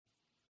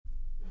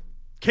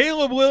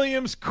Caleb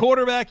Williams,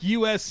 quarterback,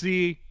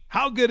 USC.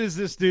 How good is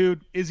this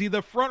dude? Is he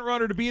the front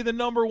runner to be the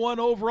number 1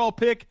 overall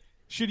pick?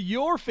 Should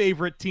your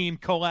favorite team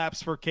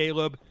collapse for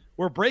Caleb?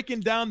 We're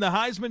breaking down the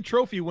Heisman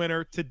Trophy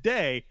winner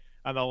today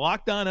on the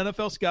Locked On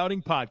NFL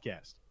Scouting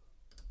Podcast.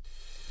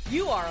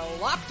 You are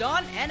Locked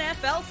On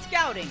NFL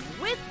Scouting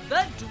with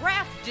the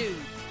Draft Dudes,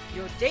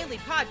 your daily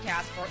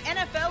podcast for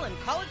NFL and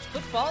college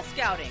football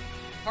scouting.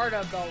 Part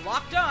of the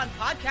Locked On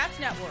Podcast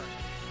Network,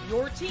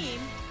 your team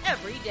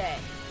every day.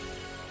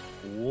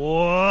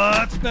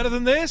 What's better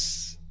than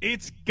this?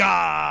 It's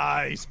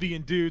guys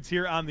being dudes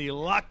here on the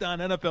Locked On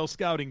NFL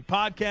Scouting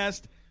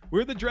Podcast.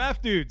 We're the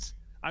Draft Dudes.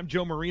 I'm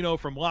Joe Marino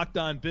from Locked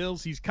On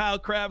Bills. He's Kyle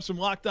Krabs from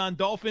Locked On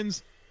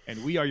Dolphins.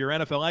 And we are your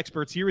NFL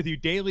experts here with you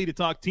daily to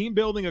talk team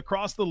building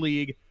across the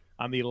league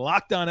on the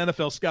Locked On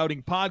NFL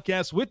Scouting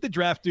Podcast with the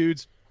Draft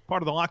Dudes,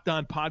 part of the Locked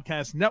On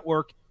Podcast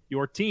Network,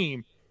 your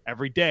team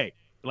every day.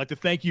 I'd like to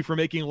thank you for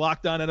making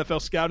Locked On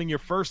NFL Scouting your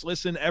first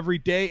listen every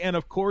day. And,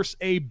 of course,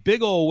 a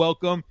big ol'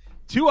 welcome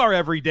to our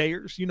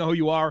everydayers. You know who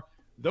you are.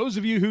 Those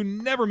of you who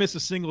never miss a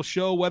single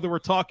show, whether we're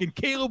talking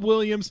Caleb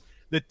Williams,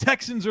 the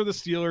Texans, or the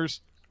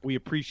Steelers, we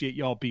appreciate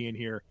y'all being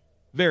here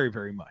very,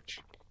 very much.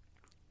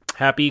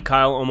 Happy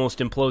Kyle almost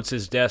implodes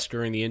his desk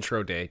during the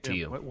intro day to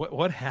you.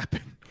 What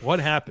happened?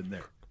 What happened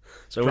there?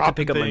 So I went to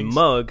pick up my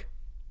mug,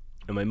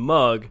 and my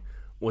mug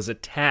was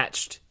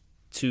attached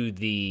to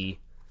the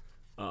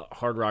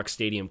Hard Rock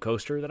Stadium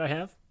coaster that I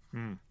have.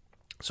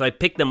 So I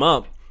picked them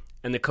up,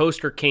 and the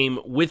coaster came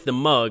with the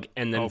mug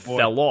and then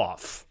fell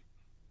off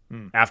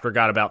after it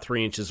got about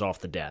 3 inches off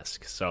the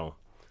desk. So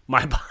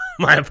my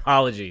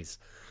apologies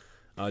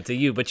to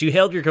you, but you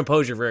held your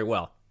composure very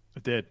well. I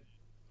did.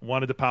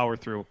 Wanted to power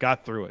through.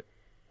 Got through it.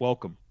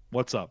 Welcome.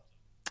 What's up?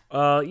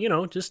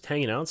 Just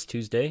hanging out. It's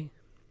Tuesday,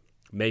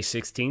 May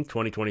 16th,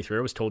 2023. I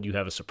was told you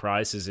have a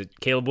surprise. Is it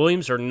Caleb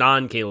Williams or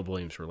non-Caleb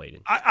Williams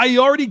related? I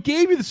already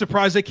gave you the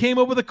surprise. I came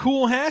up with a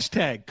cool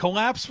hashtag,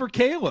 Collapse for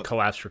Caleb.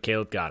 Collapse for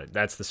Caleb. Got it.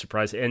 That's the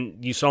surprise.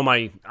 And you saw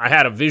I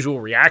had a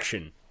visual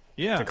reaction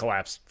to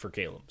Collapse for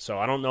Caleb. So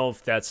I don't know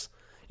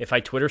if I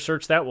Twitter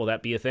search that, will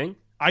that be a thing?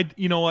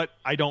 You know what?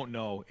 I don't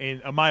know.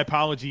 And my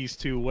apologies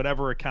to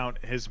whatever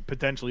account has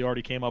potentially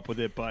already came up with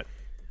it. But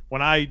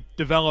when I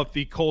developed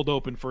the cold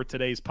open for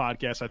today's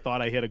podcast, I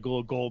thought I hit a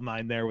little gold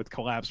mine there with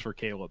Collapse for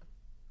Caleb.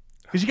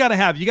 Because you gotta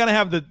have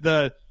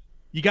the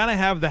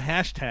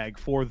hashtag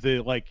for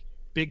the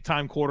big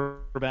time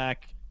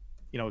quarterback,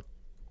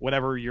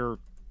 whatever your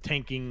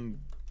tanking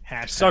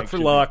hashtag. Suck for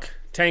luck,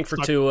 tank for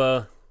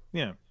Tua.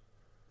 Yeah.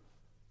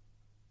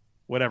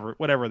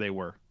 Whatever they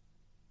were.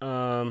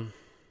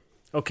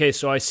 Okay,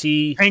 so I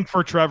see... Tank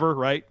for Trevor,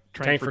 right?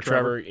 Tank for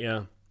Trevor,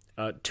 yeah.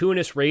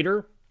 Tuanis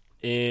Raider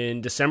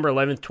in December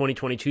 11th,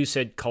 2022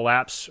 said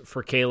Collapse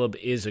for Caleb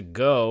is a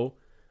go,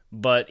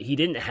 but he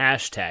didn't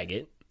hashtag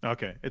it.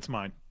 Okay, it's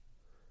mine.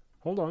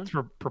 Hold on. It's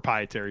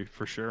proprietary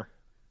for sure.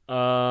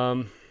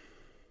 No,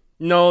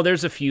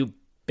 there's a few.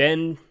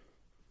 Ben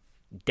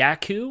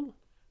Daku?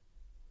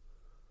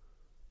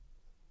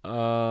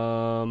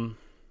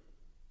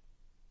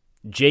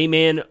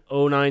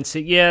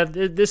 J-Man096. Yeah,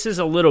 this is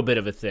a little bit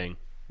of a thing.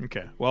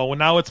 Okay. Well,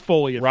 now it's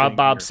fully a Rob thing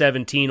Bob here.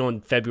 17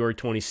 on February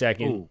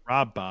 22nd. Ooh,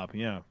 Rob Bob,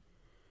 yeah.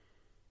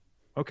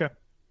 Okay.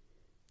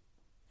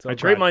 So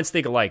great minds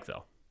think alike,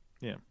 though.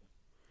 Yeah.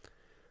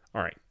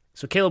 All right.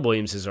 So Caleb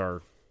Williams is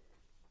our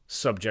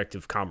subject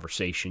of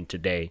conversation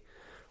today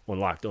on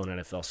Locked On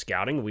NFL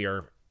Scouting. We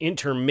are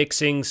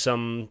intermixing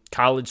some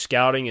college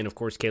scouting, and of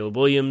course Caleb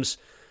Williams,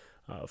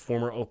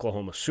 former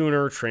Oklahoma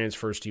Sooner,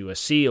 transfers to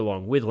USC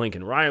along with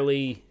Lincoln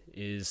Riley,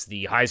 is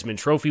the Heisman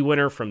Trophy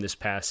winner from this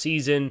past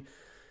season.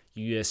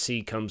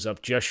 USC comes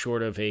up just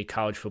short of a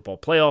college football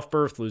playoff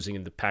berth, losing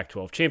in the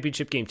Pac-12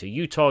 championship game to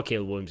Utah.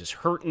 Caleb Williams is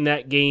hurt in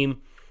that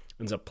game,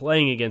 ends up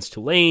playing against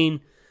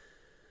Tulane.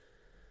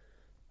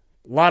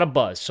 A lot of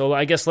buzz. So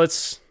I guess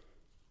let's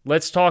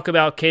talk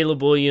about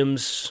Caleb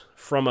Williams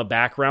from a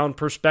background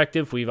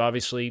perspective. We've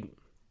obviously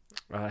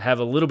have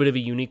a little bit of a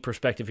unique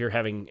perspective here,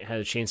 having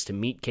had a chance to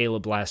meet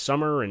Caleb last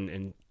summer,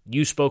 and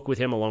you spoke with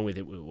him along with,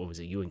 what was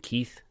it, you and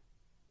Keith?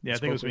 Yeah, I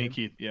think it was me and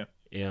Keith, yeah.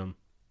 Yeah.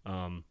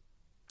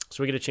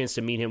 So we get a chance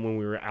to meet him when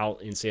we were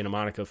out in Santa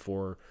Monica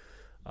for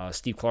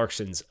Steve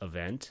Clarkson's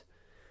event.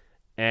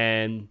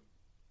 And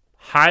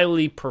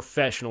highly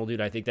professional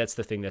dude. I think that's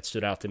the thing that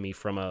stood out to me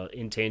from a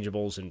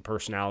intangibles and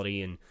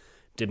personality and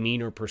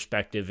demeanor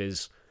perspective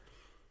is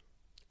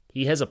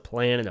he has a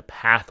plan and a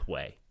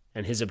pathway.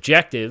 And his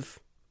objective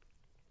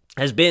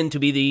has been to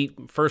be the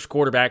first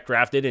quarterback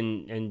drafted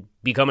and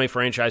become a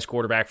franchise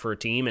quarterback for a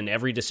team. And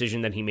every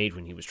decision that he made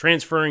when he was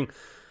transferring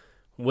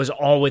was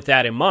all with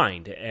that in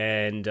mind.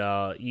 And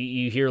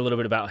you hear a little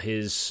bit about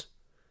his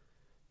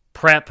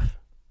prep,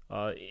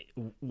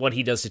 what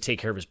he does to take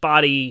care of his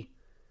body.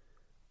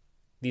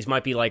 These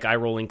might be like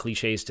eye-rolling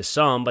cliches to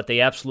some, but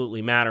they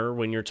absolutely matter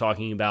when you're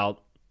talking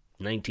about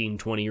 19,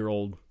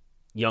 20-year-old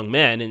young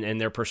men and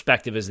their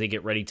perspective as they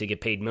get ready to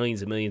get paid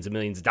millions and millions and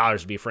millions of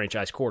dollars to be a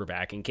franchise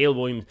quarterback. And Caleb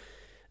Williams,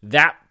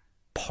 that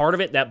part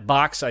of it, that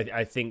box,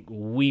 I think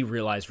we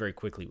realized very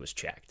quickly was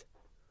checked.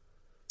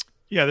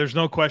 Yeah, there's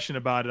no question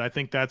about it. I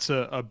think that's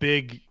a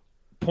big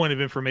point of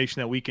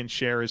information that we can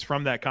share is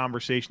from that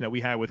conversation that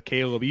we had with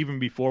Caleb, even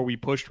before we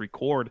pushed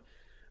record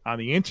on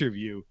the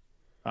interview.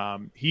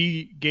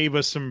 He gave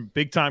us some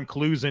big time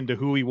clues into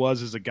who he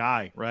was as a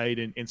guy, right?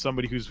 And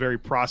somebody who's very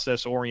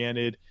process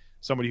oriented,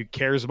 somebody who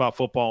cares about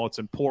football. It's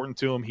important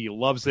to him. He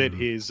loves it.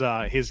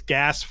 His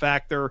gas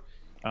factor,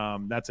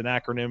 that's an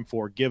acronym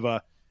for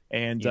GIVA.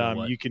 And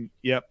you can,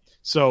 yep.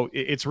 So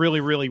it's really,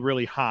 really,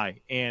 really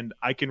high. And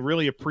I can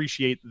really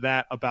appreciate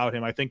that about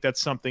him. I think that's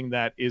something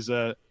that is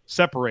a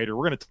separator.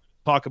 We're going to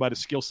talk about his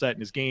skill set and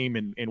his game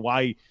and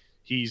why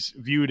he's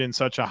viewed in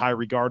such a high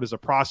regard as a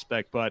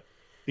prospect. But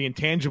the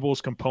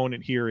intangibles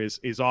component here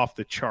is off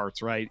the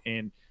charts, right?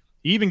 And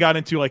he even got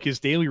into like his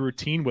daily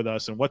routine with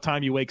us and what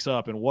time he wakes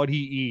up and what he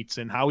eats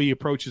and how he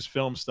approaches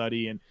film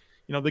study. And,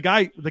 you know, the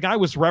guy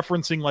was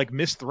referencing like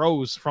missed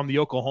throws from the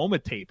Oklahoma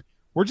tape.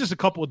 We're just a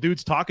couple of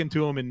dudes talking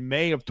to him in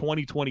May of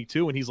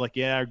 2022, and he's like,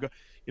 yeah,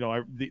 you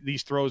know,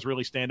 these throws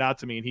really stand out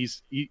to me.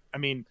 And I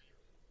mean,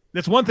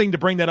 that's one thing to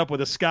bring that up with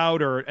a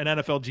scout or an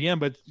NFL GM,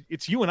 but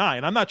it's you and I,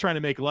 and I'm not trying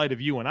to make light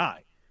of you and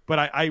I,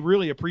 but I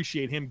really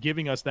appreciate him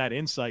giving us that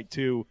insight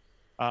to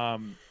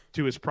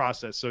his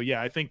process. So,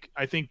 yeah, I think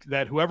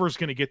that whoever's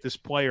going to get this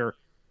player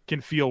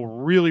can feel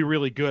really,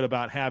 really good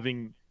about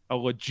having a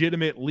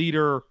legitimate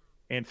leader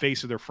and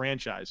face of their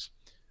franchise.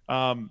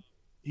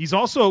 He's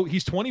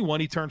 21.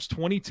 He turns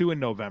 22 in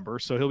November,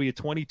 so he'll be a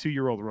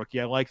 22-year-old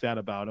rookie. I like that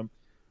about him.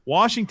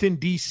 Washington,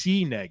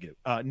 D.C.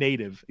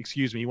 native.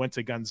 Excuse me. He went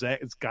to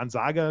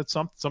Gonzaga,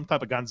 some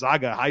type of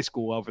Gonzaga high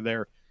school over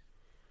there.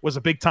 Was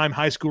a big-time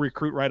high school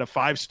recruit, right? A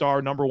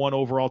 5-star, number 1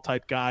 overall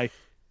type guy.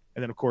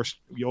 And then, of course,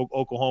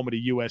 Oklahoma to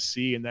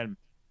USC. And then,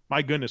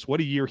 my goodness, what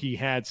a year he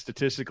had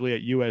statistically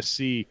at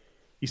USC.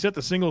 He set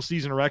the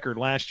single-season record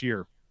last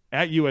year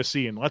at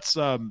USC. And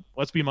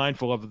let's be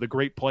mindful of the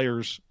great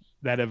players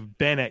that have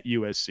been at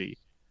USC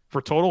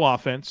for total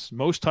offense,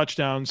 most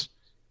touchdowns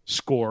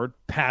scored,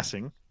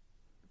 passing,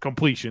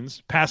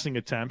 completions, passing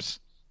attempts,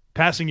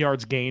 passing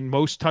yards gained,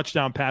 most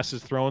touchdown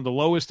passes thrown, the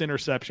lowest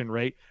interception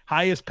rate,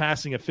 highest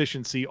passing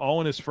efficiency,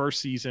 all in his first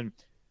season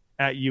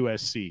at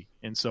USC.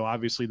 And so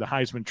obviously the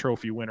Heisman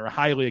Trophy winner, a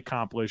highly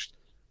accomplished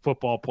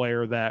football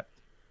player that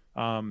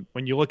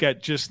when you look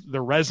at just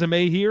the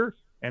resume here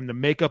and the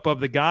makeup of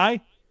the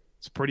guy,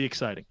 it's pretty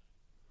exciting.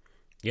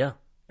 Yeah.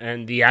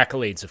 And the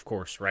accolades, of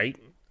course, right?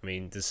 I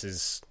mean, this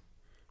is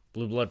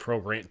two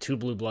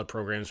blue blood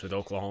programs with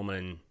Oklahoma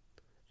and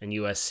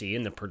USC,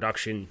 and the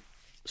production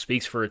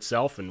speaks for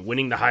itself, and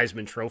winning the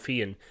Heisman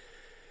Trophy. And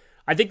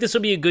I think this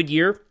will be a good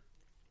year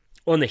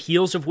on the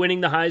heels of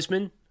winning the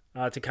Heisman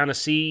to kind of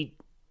see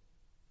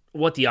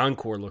what the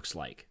encore looks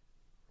like,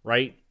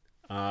 right?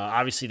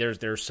 Obviously,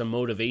 there's some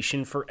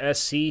motivation for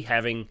SC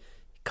having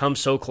come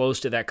so close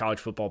to that college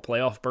football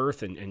playoff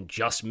berth and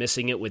just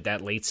missing it with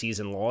that late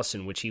season loss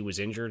in which he was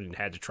injured and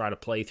had to try to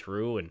play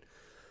through and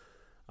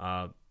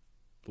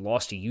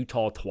lost to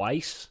Utah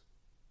twice.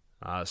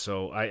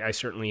 So I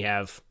certainly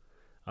have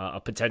a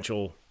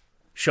potential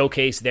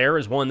showcase there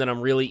as one that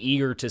I'm really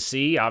eager to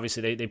see.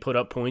 Obviously, they put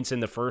up points in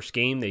the first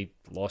game. They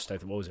lost,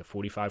 what was it,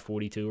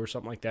 45-42 or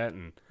something like that.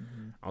 And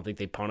I don't think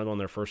they punted on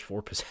their first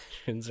 4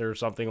 possessions or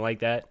something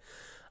like that.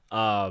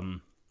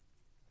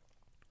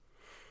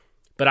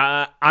 But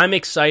I'm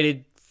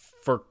excited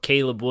for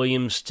Caleb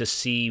Williams to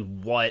see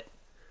what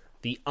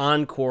the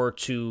encore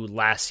to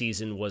last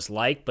season was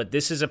like. But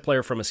this is a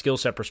player from a skill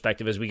set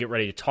perspective, as we get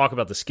ready to talk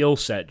about the skill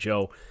set,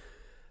 Joe,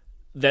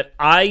 that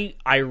I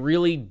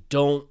really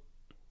don't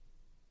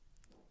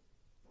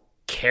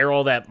care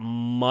all that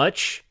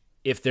much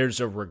if there's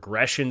a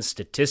regression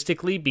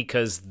statistically,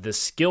 because the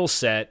skill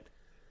set,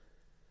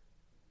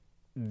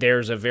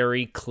 there's a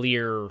very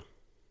clear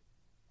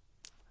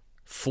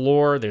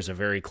floor, there's a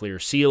very clear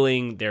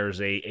ceiling,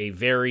 there's a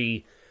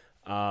very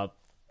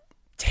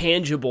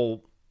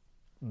tangible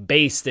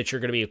base that you're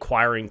going to be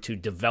acquiring to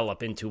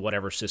develop into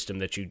whatever system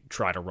that you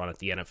try to run at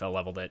the NFL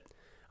level that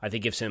I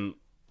think gives him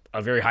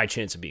a very high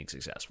chance of being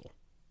successful.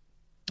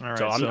 All right,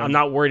 so I'm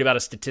not worried about a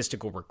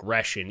statistical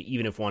regression,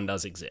 even if one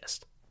does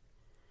exist.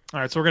 All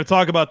right, so we're going to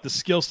talk about the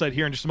skill set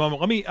here in just a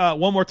moment. Let me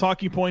one more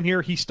talking point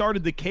here. He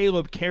started the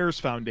Caleb Cares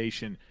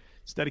Foundation.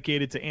 It's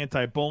dedicated to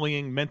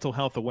anti-bullying, mental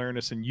health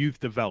awareness, and youth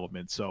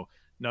development. So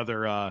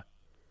another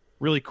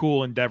really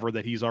cool endeavor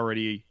that he's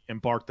already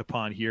embarked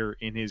upon here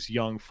in his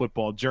young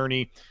football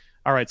journey.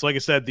 All right, so like I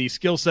said, the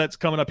skill set's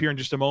coming up here in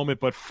just a moment,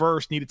 but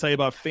first, need to tell you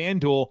about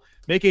FanDuel.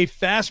 Make a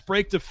fast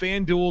break to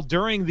FanDuel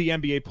during the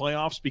NBA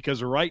playoffs,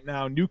 because right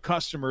now, new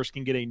customers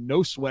can get a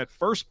no-sweat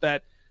first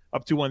bet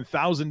up to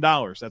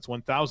 $1,000. That's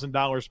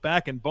 $1,000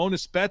 back in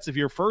bonus bets if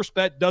your first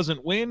bet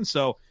doesn't win.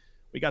 So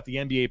we got the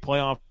NBA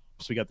playoffs,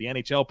 we got the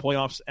NHL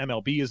playoffs,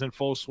 MLB is in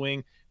full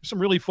swing. There's some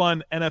really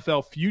fun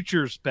NFL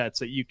futures bets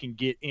that you can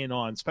get in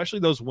on, especially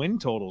those win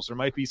totals. There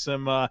might be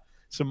some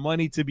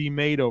money to be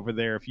made over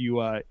there if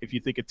you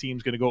think a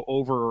team's going to go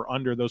over or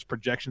under those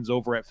projections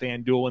over at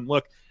FanDuel. And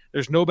look,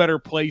 there's no better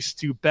place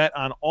to bet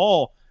on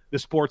all the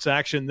sports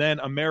action than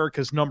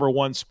America's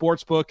 #1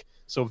 sportsbook.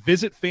 So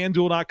visit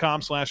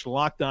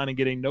FanDuel.com/LockedOn and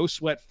get a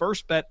no-sweat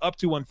first bet up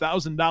to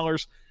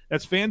 $1,000.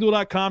 That's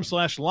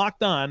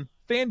FanDuel.com/LockedOn.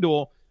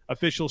 FanDuel,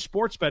 official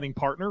sports betting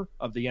partner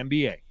of the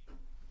NBA.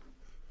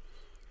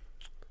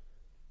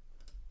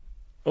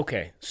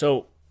 Okay,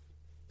 so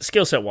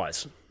skill set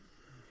wise,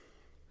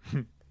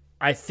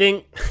 I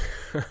think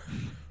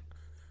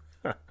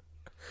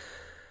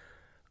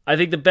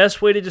the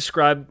best way to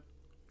describe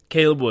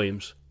Caleb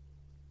Williams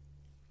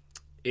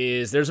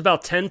is there's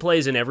about 10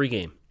 plays in every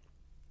game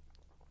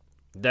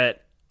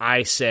that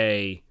I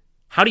say,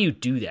 how do you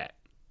do that?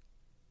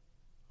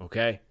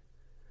 Okay?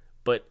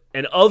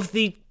 And of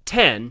the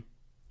 10,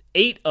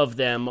 8 of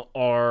them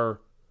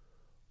are,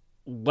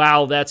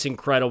 wow, that's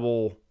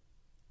incredible.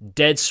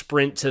 Dead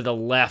sprint to the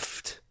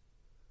left,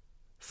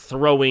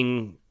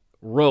 throwing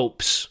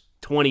ropes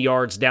 20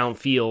 yards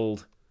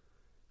downfield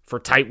for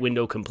tight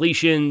window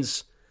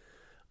completions.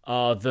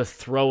 The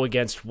throw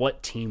against,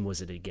 what team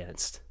was it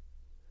against?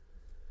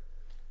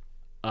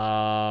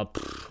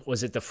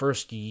 Was it the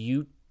first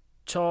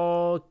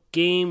Utah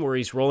game where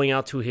he's rolling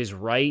out to his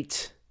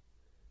right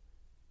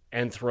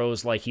and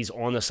throws like he's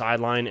on the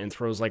sideline and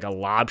throws like a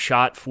lob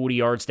shot 40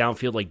 yards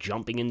downfield, like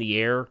jumping in the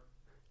air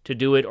to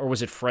do it? Or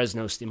was it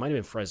Fresno State? It might have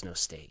been Fresno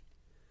State.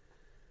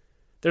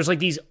 There's like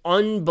these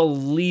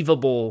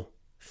unbelievable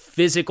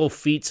physical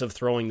feats of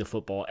throwing the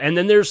football. And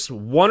then there's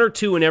 1 or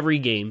 2 in every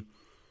game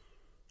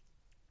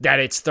that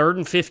it's 3rd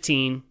and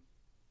 15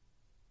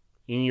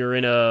 and you're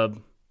in a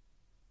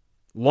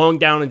long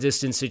down and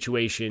distance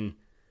situation.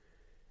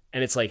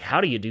 And it's like, how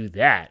do you do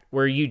that?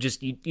 Where you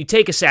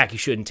take a sack you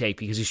shouldn't take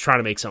because he's trying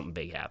to make something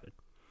big happen.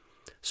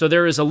 So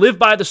there is a live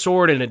by the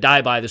sword and a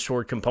die by the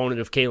sword component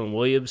of Caleb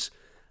Williams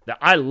that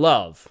I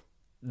love,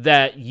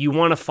 that you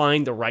want to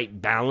find the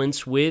right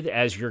balance with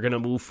as you're going to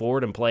move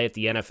forward and play at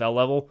the NFL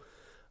level.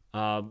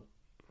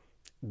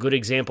 Good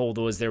example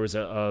was there was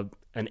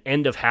an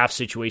end of half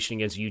situation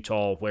against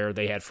Utah where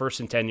they had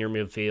 1st and 10 near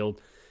midfield,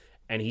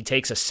 and he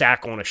takes a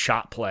sack on a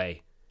shot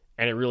play,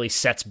 and it really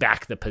sets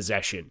back the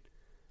possession.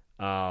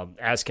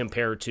 As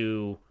compared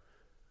to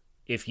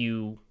if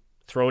you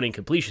throw an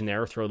incompletion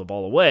there, throw the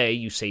ball away,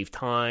 you save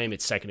time,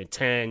 it's 2nd and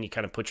 10, you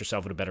kind of put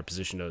yourself in a better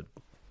position to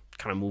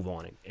kind of move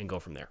on and go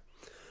from there.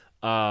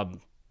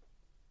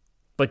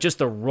 But just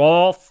the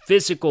raw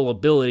physical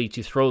ability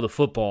to throw the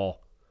football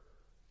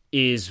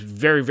is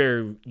very,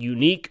 very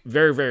unique,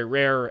 very, very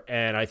rare,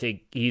 and I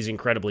think he's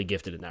incredibly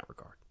gifted in that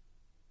regard.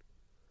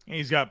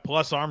 He's got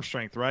plus arm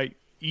strength, right?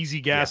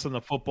 Easy gas on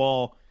the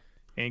football,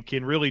 and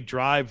can really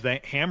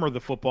hammer the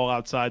football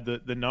outside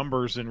the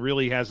numbers, and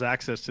really has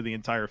access to the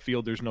entire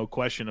field. There's no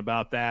question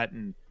about that.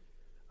 And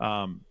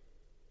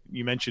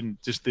you mentioned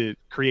just the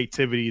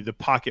creativity, the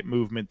pocket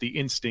movement, the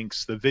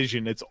instincts, the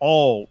vision. It's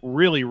all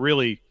really,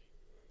 really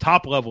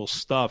top-level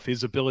stuff.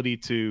 His ability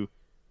to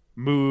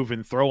move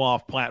and throw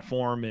off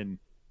platform and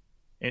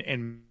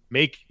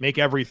make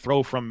every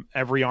throw from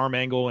every arm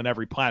angle and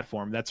every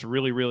platform. That's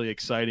really, really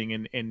exciting,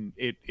 and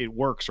it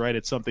works, right?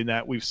 It's something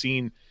that we've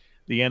seen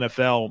the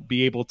NFL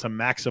be able to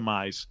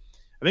maximize.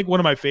 I think one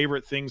of my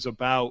favorite things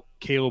about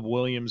Caleb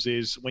Williams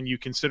is when you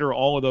consider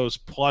all of those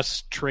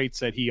plus traits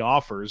that he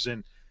offers,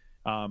 and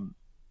I'm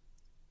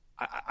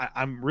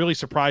really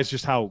surprised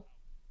just how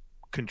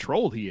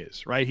controlled he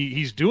is, right?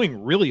 He's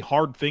doing really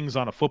hard things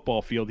on a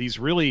football field. He's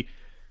really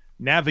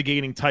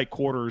navigating tight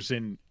quarters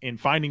and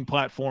finding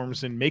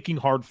platforms and making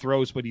hard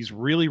throws, but he's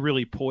really,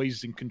 really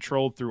poised and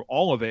controlled through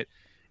all of it.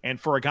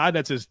 And for a guy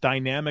that's as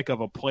dynamic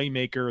of a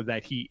playmaker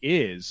that he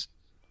is,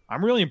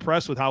 I'm really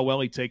impressed with how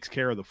well he takes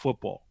care of the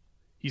football.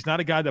 He's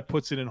not a guy that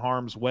puts it in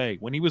harm's way.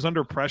 When he was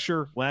under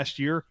pressure last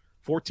year,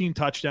 14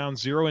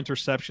 touchdowns, 0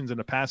 interceptions, and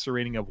a passer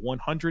rating of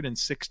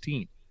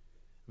 116.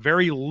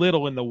 Very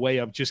little in the way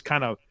of just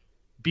kind of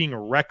being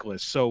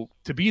reckless. So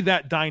to be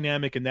that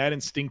dynamic and that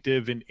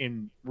instinctive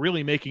in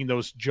really making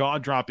those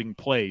jaw-dropping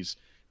plays,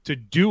 to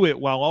do it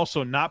while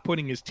also not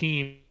putting his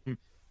team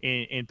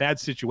in bad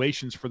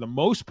situations for the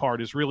most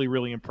part is really,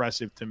 really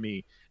impressive to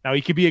me. Now,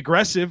 he could be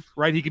aggressive,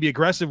 right? He could be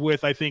aggressive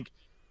with, I think,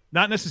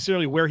 not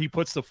necessarily where he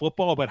puts the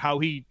football, but how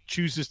he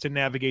chooses to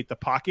navigate the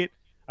pocket.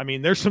 I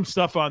mean, there's some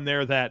stuff on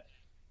there that,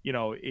 you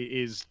know,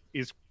 is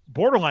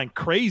borderline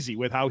crazy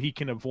with how he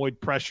can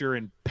avoid pressure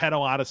and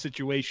pedal out of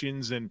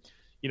situations, and,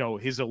 you know,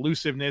 his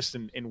elusiveness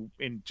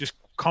and just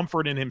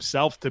comfort in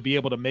himself to be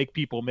able to make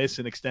people miss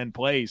and extend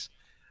plays.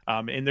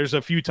 And there's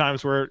a few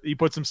times where he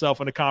puts himself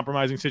in a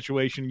compromising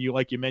situation.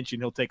 Like you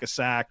mentioned, he'll take a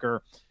sack,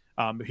 or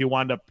he'll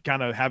wind up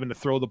kind of having to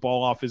throw the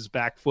ball off his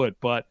back foot.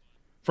 But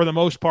for the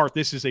most part,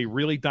 this is a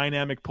really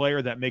dynamic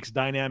player that makes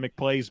dynamic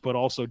plays, but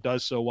also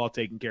does so while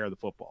taking care of the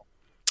football.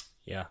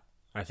 Yeah.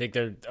 I think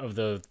of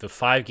the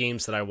 5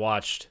 games that I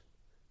watched,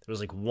 there was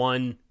like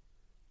one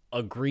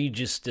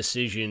egregious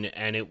decision,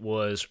 and it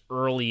was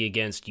early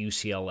against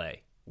UCLA.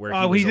 Where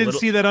he didn't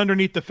see that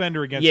underneath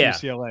defender against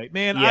UCLA.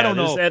 Man, I don't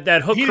know.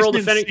 That hook curl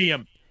defender. See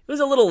him. It was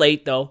a little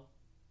late, though.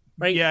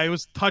 Right? Yeah, it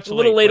was a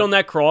little late on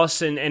that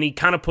cross, and he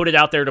kind of put it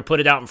out there to put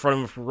it out in front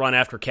of him for run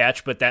after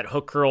catch, but that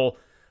hook curl,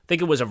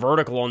 think it was a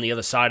vertical on the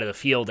other side of the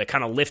field that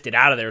kind of lifted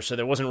out of there, so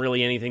there wasn't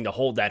really anything to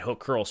hold that hook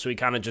curl. So he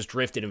kind of just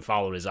drifted and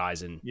followed his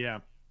eyes, and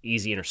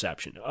easy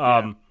interception.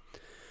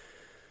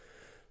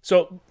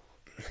 So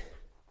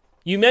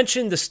you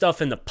mentioned the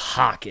stuff in the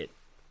pocket.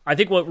 I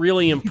think what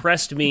really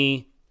impressed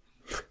me,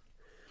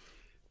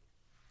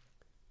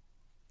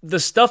 the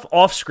stuff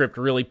off script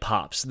really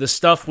pops. The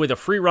stuff with a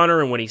free runner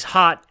and when he's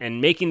hot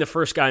and making the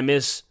first guy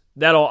miss,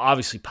 that all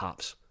obviously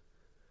pops.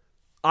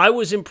 I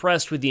was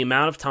impressed with the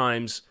amount of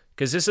times,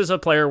 because this is a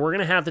player, we're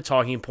going to have the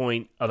talking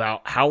point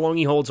about how long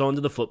he holds on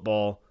to the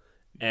football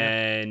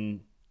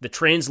and the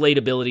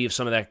translatability of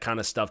some of that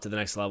kind of stuff to the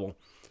next level.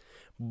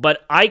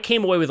 But I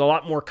came away with a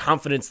lot more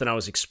confidence than I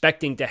was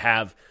expecting to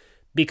have,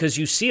 because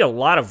you see a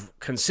lot of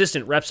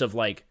consistent reps of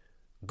like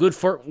good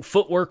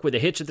footwork with a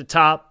hitch at the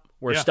top,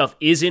 where stuff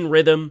is in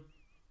rhythm.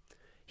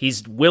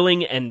 He's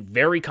willing and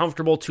very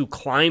comfortable to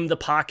climb the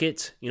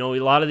pocket. You know, a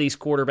lot of these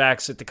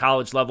quarterbacks at the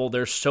college level,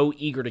 they're so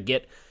eager to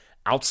get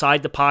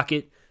outside the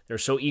pocket. They're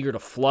so eager to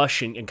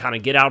flush and kind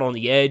of get out on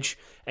the edge.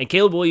 And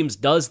Caleb Williams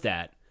does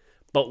that.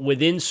 But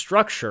within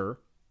structure,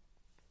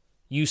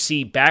 you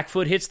see back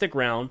foot hits the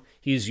ground.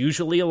 He's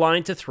usually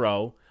aligned to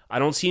throw. I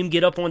don't see him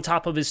get up on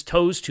top of his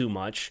toes too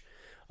much.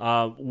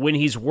 When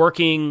he's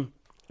working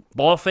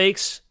ball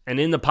fakes and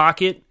in the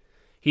pocket,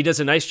 he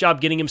does a nice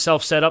job getting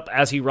himself set up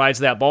as he rides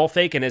that ball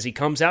fake, and as he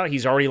comes out,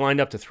 he's already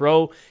lined up to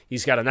throw.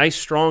 He's got a nice,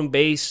 strong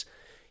base.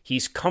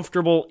 He's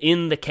comfortable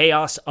in the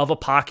chaos of a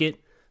pocket.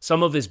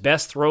 Some of his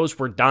best throws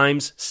were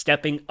dimes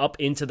stepping up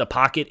into the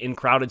pocket in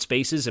crowded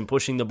spaces and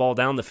pushing the ball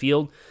down the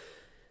field.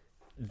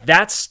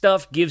 That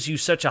stuff gives you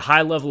such a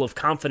high level of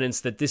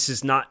confidence that this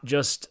is not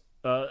just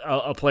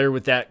a player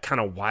with that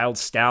kind of wild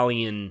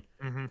stallion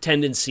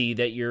tendency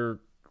that you're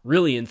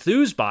really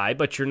enthused by,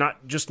 but you're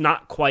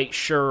not quite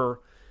sure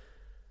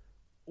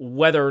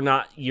whether or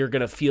not you're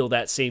going to feel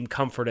that same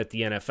comfort at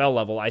the NFL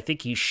level. I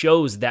think he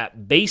shows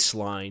that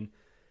baseline.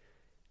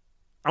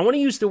 I want to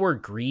use the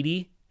word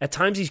greedy. At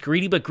times he's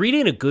greedy, but greedy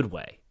in a good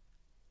way.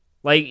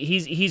 Like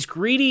he's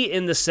greedy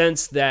in the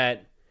sense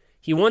that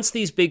he wants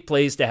these big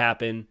plays to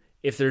happen.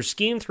 If there's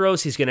scheme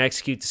throws, he's going to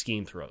execute the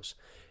scheme throws.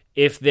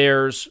 If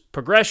there's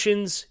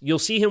progressions, you'll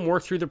see him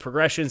work through the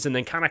progressions and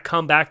then kind of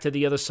come back to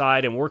the other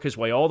side and work his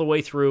way all the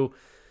way through.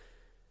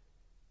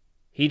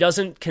 He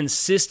doesn't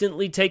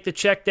consistently take the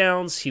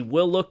checkdowns. He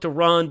will look to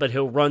run, but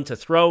he'll run to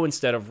throw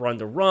instead of run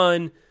to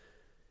run.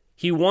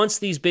 He wants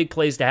these big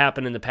plays to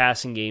happen in the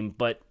passing game,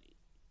 but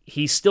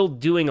he's still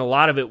doing a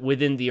lot of it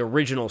within the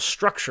original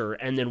structure.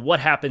 And then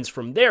what happens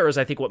from there is,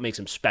 I think, what makes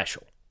him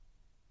special.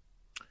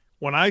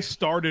 When I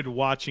started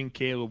watching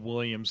Caleb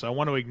Williams, I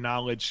want to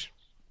acknowledge,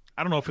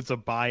 I don't know if it's a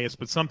bias,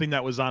 but something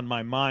that was on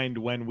my mind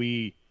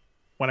when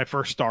I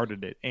first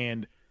started it.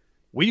 And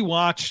we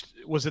watched,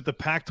 was it the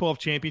Pac-12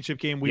 championship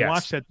game? We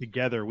watched that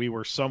together. We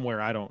were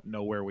somewhere, I don't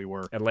know where we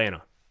were.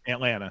 Atlanta.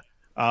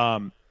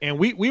 And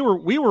we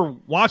were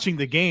watching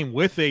the game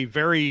with a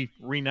very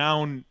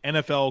renowned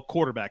NFL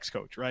quarterbacks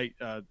coach, right?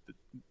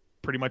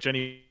 Pretty much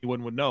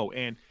anyone would know.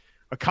 And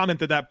a comment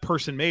that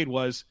person made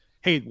was,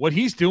 hey, what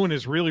he's doing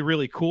is really,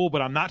 really cool,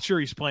 but I'm not sure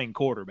he's playing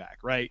quarterback,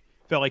 right?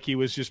 Felt like he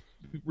was just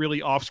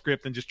really off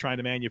script and just trying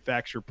to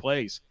manufacture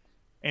plays.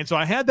 And so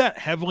I had that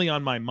heavily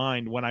on my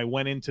mind when I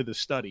went into the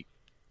study.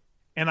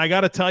 And I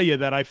got to tell you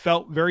that I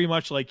felt very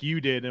much like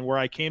you did, and where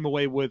I came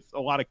away with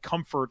a lot of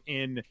comfort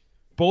in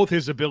both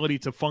his ability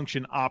to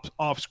function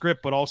off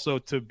script, but also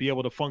to be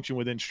able to function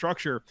within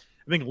structure.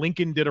 I think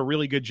Lincoln did a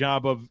really good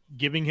job of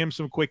giving him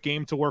some quick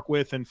game to work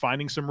with and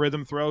finding some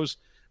rhythm throws.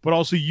 But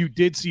also you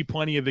did see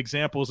plenty of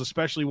examples,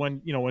 especially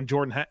when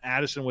Jordan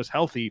Addison was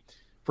healthy,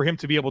 for him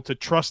to be able to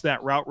trust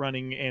that route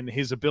running and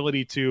his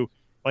ability to,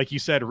 like you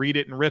said, read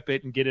it and rip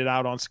it and get it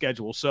out on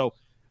schedule. So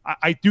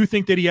I do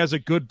think that he has a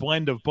good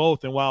blend of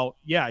both. And while,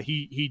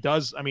 he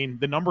does, I mean,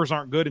 the numbers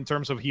aren't good in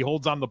terms of he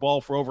holds on the ball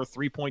for over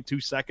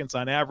 3.2 seconds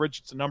on average.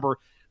 It's a number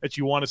that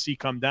you want to see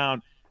come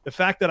down. The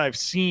fact that I've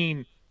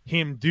seen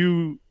him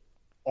do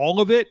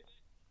all of it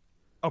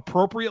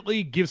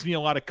appropriately gives me a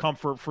lot of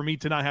comfort for me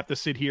to not have to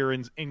sit here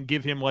and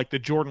give him like the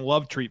Jordan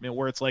Love treatment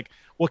where it's like,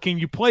 well, can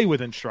you play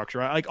within structure?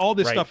 Like all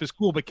this stuff is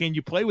cool, but can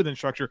you play within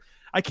structure?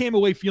 I came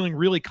away feeling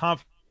really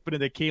confident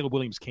that Caleb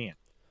Williams can.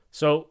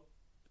 So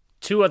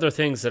two other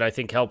things that I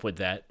think help with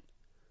that.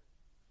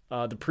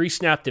 The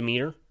pre-snap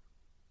demeanor,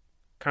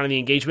 kind of the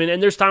engagement.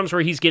 And there's times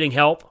where he's getting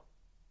help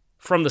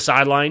from the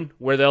sideline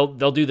where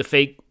they'll do the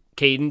fake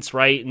cadence,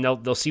 right? And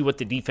they'll see what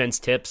the defense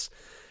tips.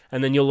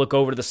 And then you'll look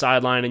over to the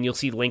sideline and you'll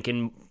see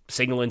Lincoln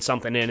signaling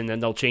something in, and then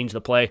they'll change the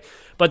play.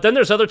 But then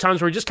there's other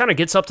times where he just kind of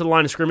gets up to the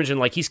line of scrimmage and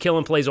like he's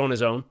killing plays on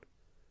his own.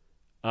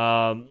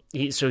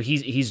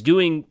 He's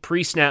doing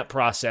pre-snap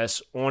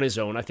process on his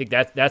own. I think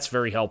that's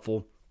very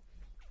helpful.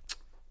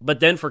 But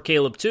then for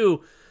Caleb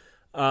too,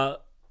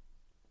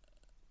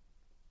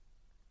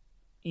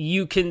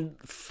 you can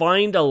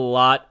find a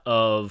lot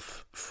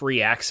of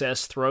free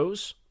access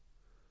throws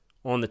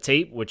on the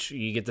tape, which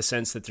you get the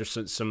sense that there's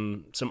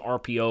some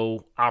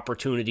RPO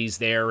opportunities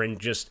there, and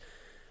just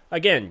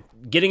again,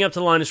 getting up to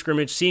the line of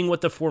scrimmage, seeing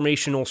what the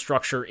formational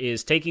structure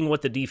is, taking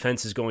what the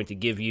defense is going to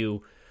give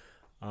you.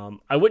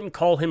 I wouldn't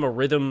call him a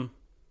rhythm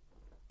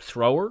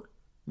thrower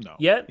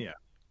yet. Yeah.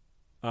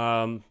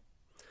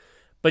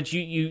 But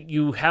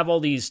you have all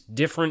these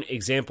different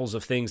examples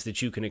of things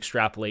that you can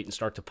extrapolate and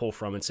start to pull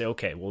from and say,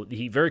 okay, well,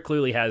 he very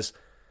clearly has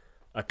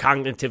a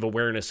cognitive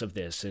awareness of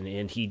this,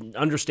 and he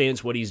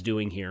understands what he's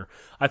doing here.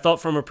 I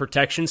thought from a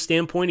protection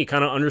standpoint, he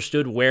kind of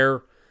understood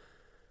where,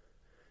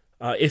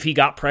 if he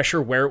got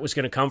pressure, where it was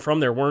going to come from.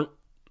 There weren't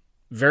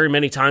very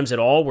many times at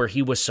all where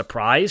he was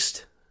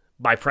surprised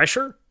by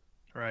pressure.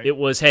 Right. It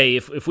was, hey,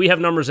 if we have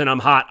numbers and I'm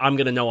hot, I'm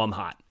going to know I'm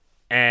hot.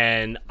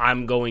 And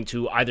I'm going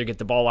to either get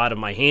the ball out of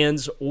my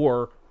hands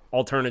or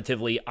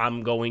alternatively,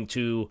 I'm going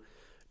to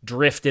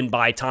drift and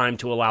buy time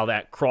to allow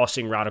that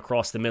crossing route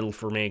across the middle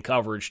for man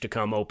coverage to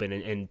come open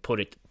and put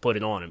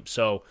it on him.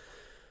 So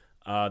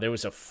there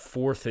was a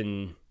 4th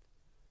and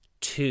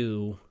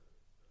 2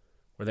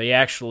 where they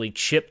actually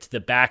chipped the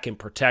back in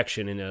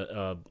protection in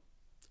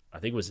I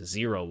think it was a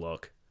 0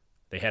 look.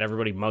 They had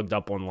everybody mugged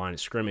up on the line of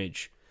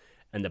scrimmage,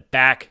 and the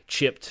back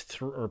chipped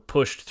through or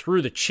pushed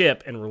through the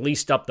chip and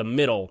released up the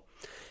middle.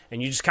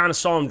 And you just kind of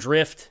saw him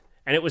drift,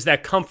 and it was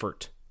that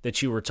comfort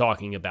that you were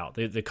talking about.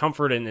 The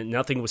comfort and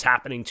nothing was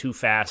happening too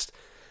fast.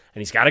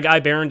 And he's got a guy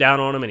bearing down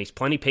on him, and he's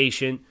plenty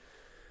patient.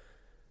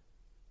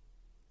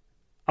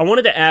 I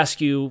wanted to ask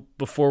you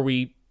before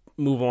we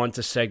move on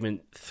to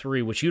segment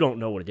 3, which you don't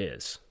know what it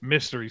is.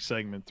 Mystery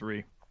segment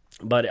 3.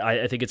 But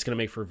I think it's going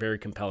to make for a very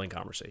compelling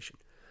conversation.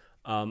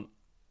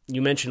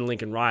 You mentioned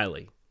Lincoln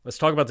Riley. Let's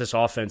talk about this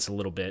offense a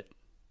little bit.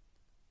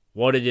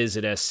 What it is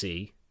at SC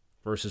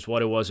versus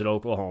what it was at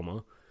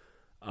Oklahoma.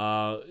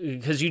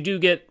 Because you do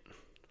get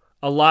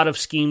a lot of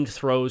schemed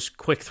throws,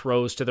 quick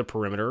throws to the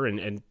perimeter,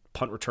 and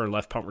punt return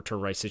left, punt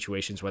return right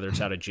situations, whether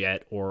it's out of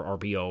jet or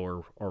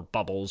RBO or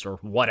bubbles or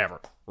whatever,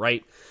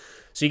 right?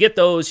 So you get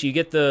those. You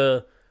get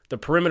the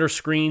perimeter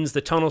screens,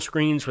 the tunnel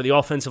screens where the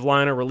offensive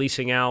line are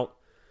releasing out.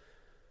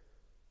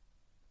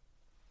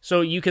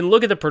 So you can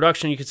look at the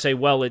production. You could say,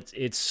 well,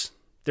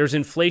 there's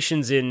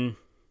inflations in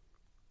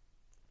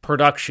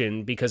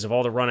production because of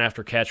all the run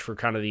after catch for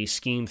kind of these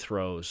scheme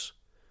throws.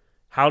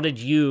 How did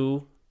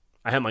you,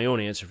 I have my own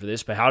answer for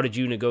this, but how did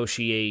you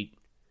negotiate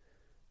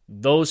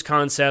those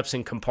concepts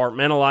and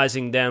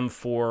compartmentalizing them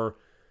for,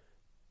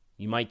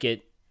 you might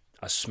get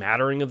a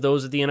smattering of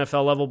those at the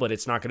NFL level, but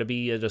it's not going to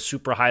be at a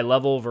super high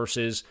level,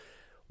 versus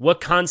what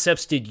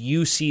concepts did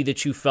you see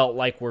that you felt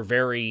like were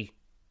very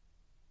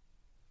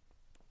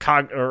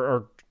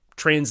or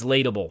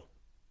translatable?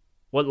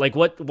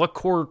 What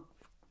core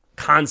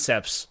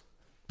concepts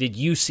did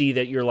you see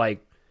that you're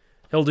like,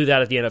 he'll do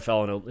that at the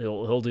NFL and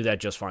he'll do that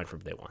just fine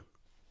from day one?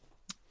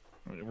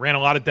 Ran a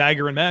lot of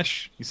dagger and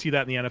mesh. You see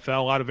that in the NFL,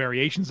 a lot of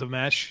variations of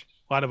mesh,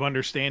 a lot of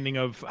understanding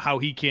of how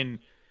he can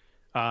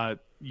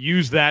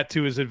use that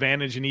to his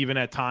advantage, and even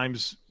at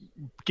times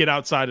get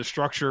outside of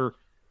structure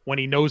when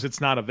he knows it's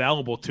not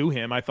available to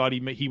him. I thought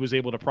he was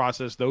able to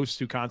process those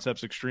two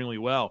concepts extremely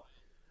well.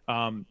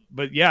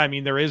 But yeah, I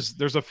mean,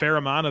 there's a fair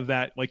amount of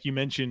that, like you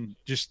mentioned,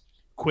 just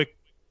quick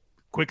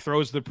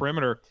throws to the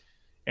perimeter,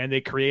 and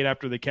they create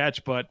after the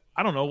catch. But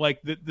I don't know,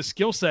 like the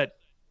skill set's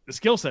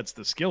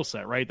the skill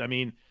set, right? I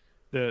mean,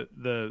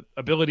 the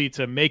ability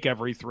to make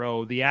every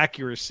throw, the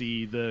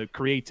accuracy, the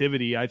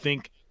creativity. I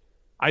think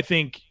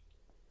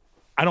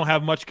I don't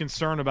have much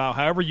concern about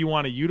however you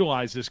want to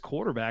utilize this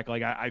quarterback.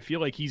 Like I feel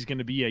like he's going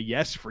to be a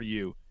yes for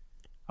you.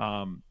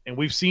 And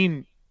we've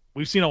seen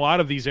a lot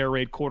of these air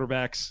raid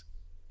quarterbacks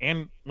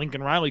and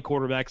Lincoln Riley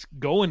quarterbacks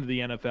go into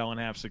the NFL and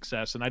have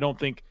success. And I don't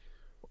think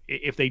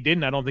if they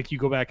didn't, I don't think you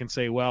go back and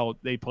say, well,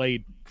 they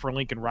played for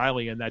Lincoln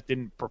Riley and that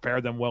didn't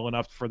prepare them well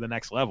enough for the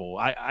next level.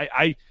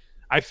 I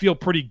feel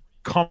pretty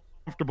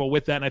comfortable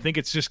with that. And I think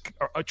it's just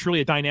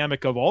truly a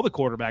dynamic of all the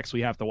quarterbacks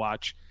we have to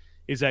watch,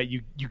 is that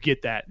you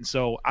get that. And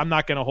so I'm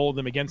not going to hold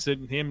them against it.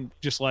 And him,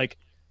 just like,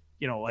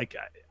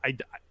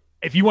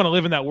 if you want to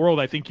live in that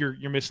world, I think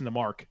you're missing the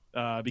mark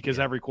because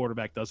every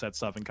quarterback does that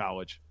stuff in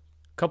college.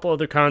 A couple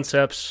other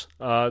concepts.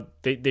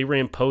 They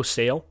ran post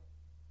sail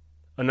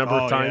a number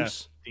of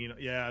times.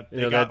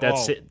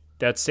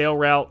 That sail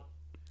route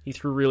he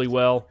threw really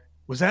well.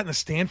 Was that in the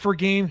Stanford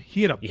game?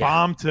 He had a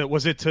bomb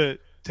to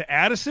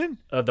Addison?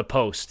 The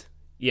post.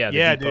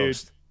 Yeah, dude.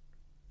 Post.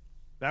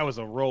 That was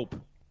a rope.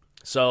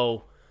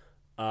 So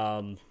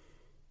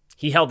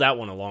he held that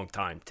one a long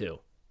time too.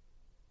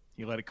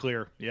 He let it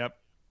clear. Yep.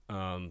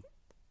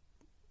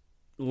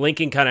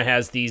 Lincoln kind of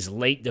has these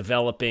late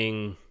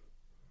developing,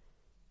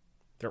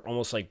 they're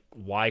almost like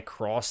Y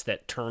cross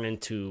that turn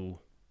into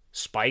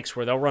spikes,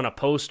 where they'll run a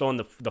post on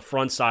the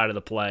front side of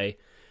the play,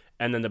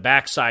 and then the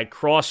backside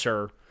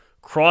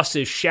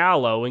crosses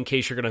shallow in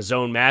case you're going to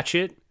zone match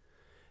it,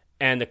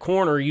 and the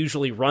corner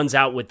usually runs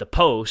out with the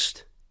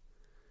post,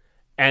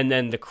 and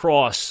then the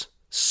cross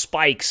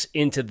spikes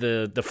into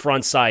the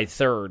front side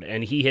third,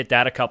 and he hit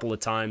that a couple of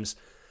times.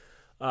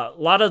 A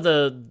lot of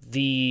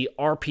the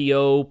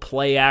RPO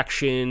play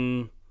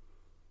action,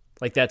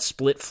 like that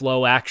split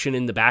flow action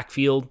in the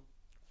backfield,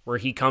 where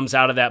he comes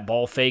out of that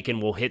ball fake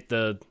and will hit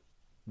the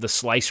the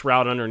slice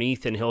route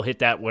underneath, and he'll hit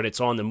that when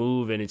it's on the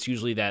move, and it's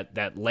usually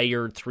that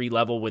layered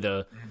 3-level with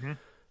a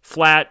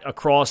flat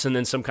across and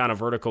then some kind of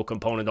vertical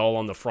component all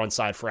on the front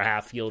side for a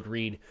half-field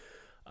read.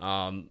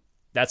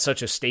 That's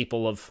such a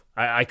staple of –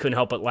 I couldn't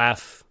help but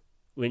laugh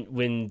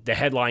when the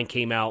headline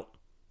came out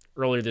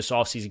earlier this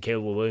offseason.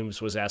 Caleb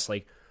Williams was asked,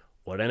 like,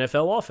 what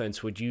NFL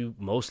offense would you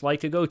most like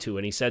to go to?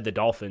 And he said the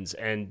Dolphins,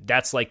 and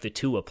that's like the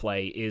Tua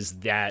play, is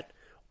that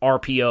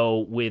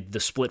RPO with the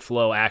split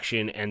flow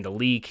action and the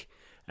leak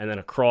and then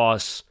a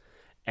cross,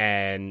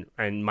 and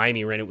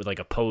Miami ran it with like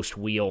a post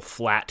wheel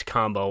flat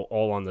combo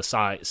all on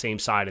the same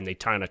side, and they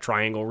kind of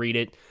triangle read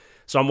it.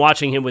 So I'm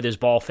watching him with his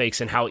ball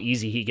fakes and how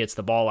easy he gets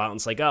the ball out, and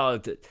it's like,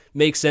 oh, it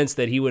makes sense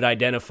that he would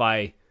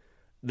identify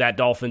that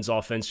Dolphins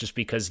offense just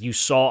because you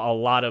saw a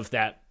lot of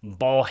that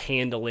ball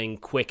handling,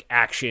 quick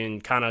action,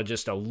 kind of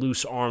just a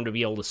loose arm to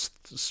be able to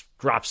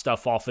drop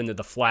stuff off into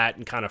the flat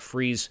and kind of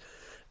freeze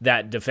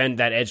that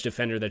edge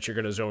defender that you're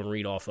going to zone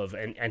read off of.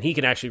 And he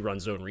can actually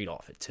run zone read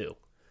off it too.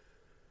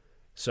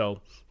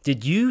 So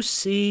did you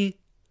see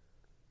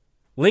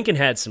Lincoln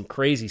had some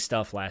crazy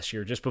stuff last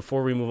year? Just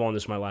before we move on,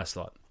 this is my last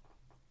thought.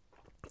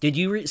 Did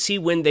you see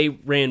when they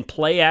ran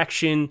play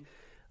action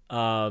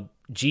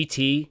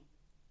GT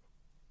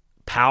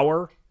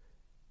power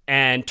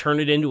and turn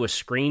it into a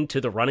screen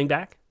to the running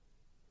back?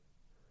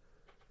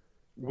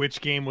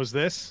 Which game was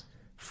this?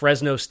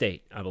 Fresno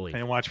State, I believe. I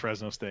didn't watch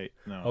Fresno State.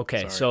 No.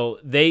 Okay, sorry. so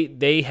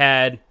they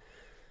had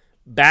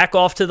back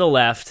off to the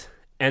left,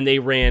 and they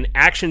ran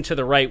action to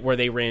the right where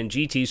they ran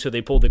GT, so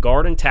they pulled the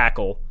guard and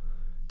tackle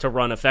to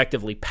run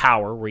effectively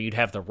power, where you'd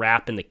have the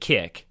wrap and the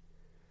kick.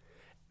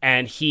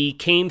 And he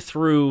came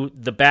through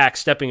the back,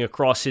 stepping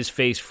across his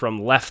face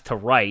from left to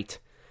right,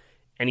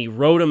 and he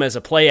rode him as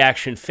a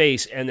play-action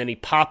face, and then he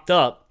popped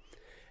up,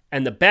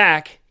 and the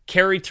back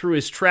carried through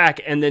his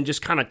track and then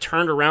just kind of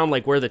turned around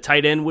like where the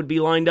tight end would be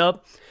lined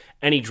up,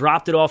 and he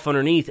dropped it off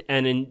underneath,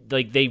 and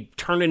they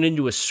turned it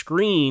into a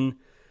screen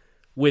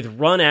with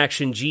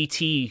run-action,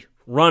 GT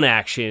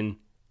run-action,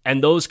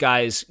 and those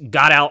guys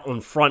got out in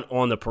front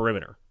on the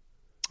perimeter.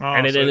 Oh,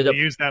 and it so ended they up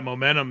used that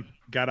momentum,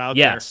 got out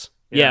there. Yes.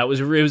 Yeah, it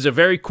was a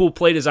very cool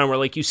play design where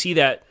like you see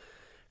that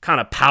kind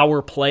of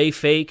power play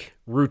fake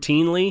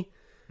routinely,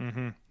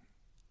 and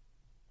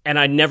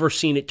I'd never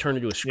seen it turn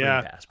into a screen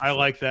pass before. I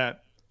like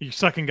that. You're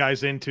sucking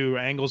guys into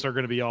angles are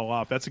going to be all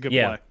off. That's a good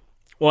play.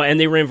 Well, and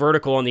they ran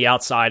vertical on the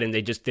outside, and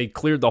they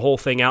cleared the whole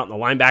thing out, and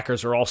the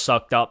linebackers are all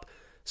sucked up.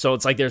 So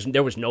it's like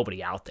there was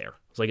nobody out there.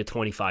 It's like a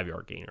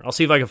 25-yard gainer. I'll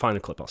see if I can find the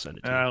clip. I'll send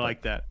it to you. I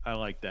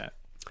like that.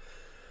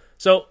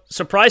 So,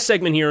 surprise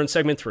segment here in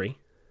segment 3.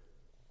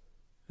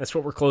 That's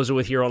what we're closing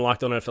with here on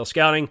Locked On NFL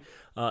Scouting.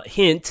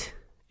 Hint,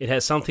 it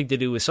has something to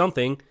do with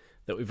something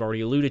that we've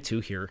already alluded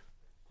to here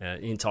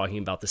in talking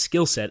about the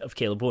skill set of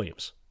Caleb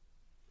Williams.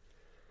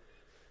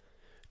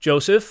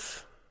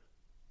 Joseph,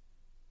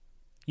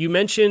 you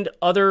mentioned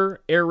other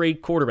air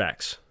raid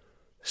quarterbacks,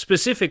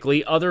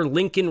 specifically other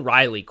Lincoln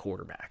Riley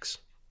quarterbacks.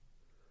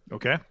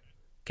 Okay.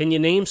 Can you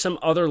name some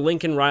other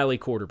Lincoln Riley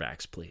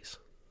quarterbacks, please?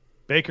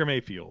 Baker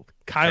Mayfield,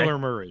 Kyler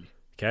Murray.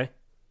 Okay.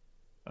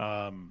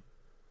 Jalen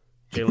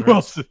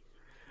Hurts.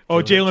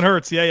 Jalen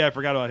Hurts. Yeah, I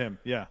forgot about him.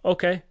 Yeah.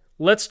 Okay.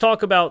 Let's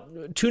talk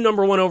about 2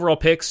 number 1 overall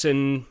picks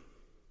and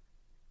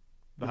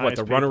the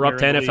runner-up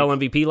to NFL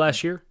MVP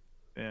last year?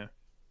 Yeah.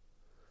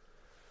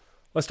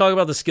 Let's talk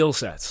about the skill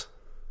sets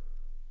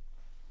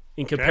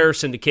in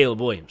comparison to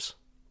Caleb Williams.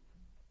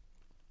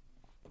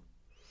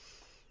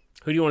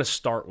 Who do you want to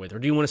start with? Or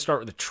do you want to start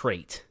with a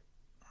trait?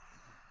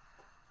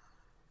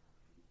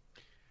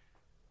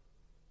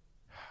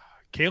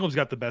 Caleb's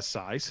got the best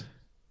size.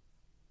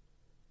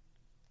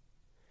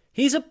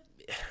 He's about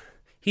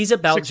 6'1",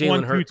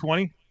 Jalen Hurts.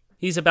 220.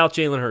 He's about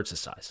Jalen Hurts'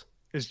 size.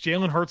 Is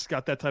Jalen Hurts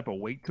got that type of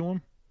weight to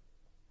him?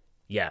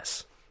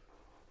 Yes.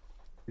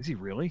 Is he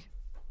really?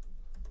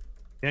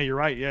 Yeah, you're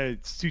right. Yeah,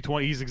 it's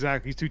 220. He's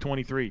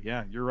 223.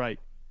 Yeah, you're right.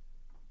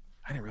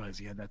 I didn't realize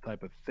he had that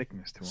type of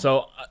thickness to him.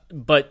 So,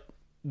 but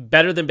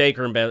better than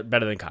Baker and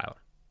better than Kyler.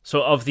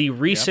 So, of the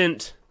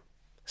recent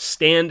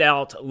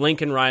standout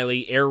Lincoln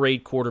Riley air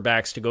raid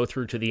quarterbacks to go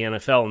through to the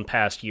NFL in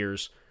past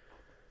years,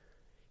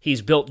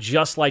 he's built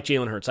just like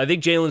Jalen Hurts. I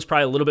think Jalen's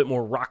probably a little bit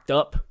more rocked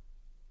up,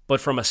 but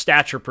from a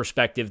stature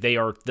perspective, they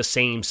are the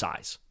same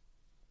size.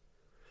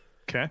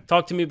 Okay.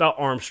 Talk to me about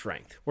arm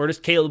strength. Where does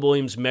Caleb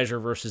Williams measure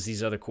versus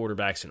these other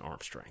quarterbacks in arm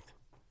strength?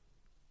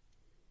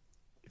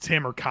 It's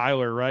him or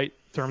Kyler, right?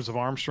 In terms of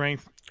arm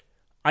strength.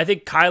 I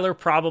think Kyler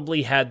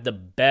probably had the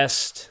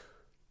best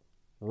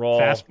raw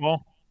fastball.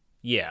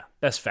 Yeah,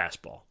 best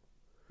fastball.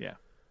 Yeah.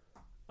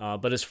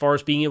 But as far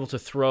as being able to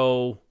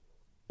throw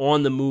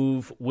on the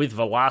move with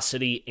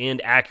velocity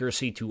and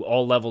accuracy to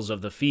all levels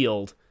of the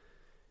field,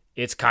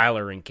 it's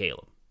Kyler and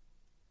Caleb.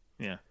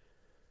 Yeah.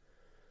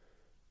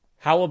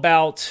 How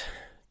about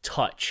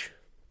touch?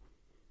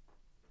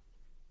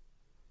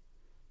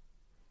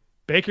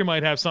 Baker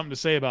might have something to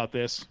say about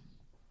this.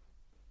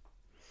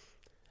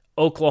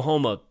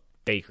 Oklahoma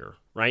Baker,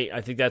 right?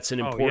 I think that's an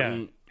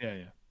important...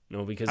 Yeah.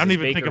 No, because I don't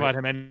even Baker think about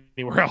him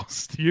anywhere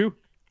else. Do you?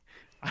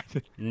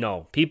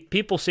 No.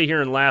 People sit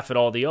here and laugh at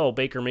all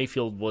Baker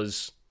Mayfield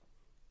was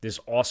this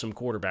awesome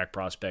quarterback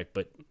prospect,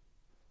 but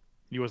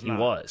he was he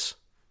not.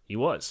 He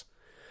was.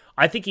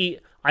 I think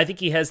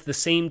he has the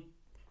same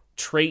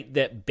trait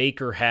that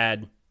Baker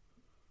had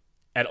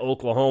at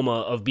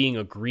Oklahoma of being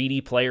a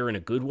greedy player in a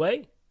good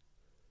way.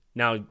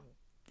 Now,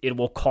 it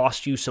will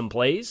cost you some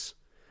plays.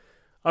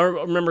 I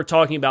remember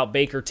talking about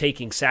Baker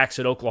taking sacks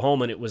at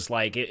Oklahoma, and it was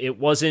like, it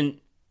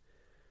wasn't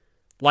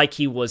like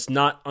he was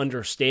not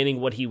understanding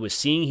what he was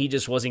seeing. He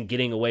just wasn't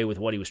getting away with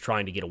what he was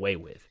trying to get away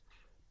with.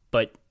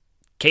 But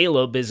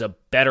Caleb is a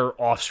better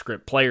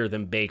off-script player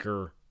than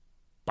Baker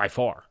by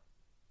far.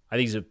 I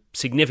think he's a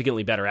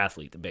significantly better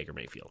athlete than Baker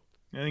Mayfield.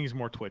 I think he's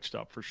more twitched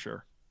up for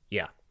sure.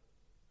 Yeah.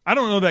 I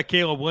don't know that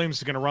Caleb Williams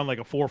is going to run like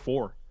a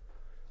 4.4.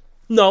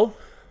 No.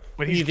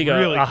 But he's you think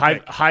really a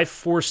high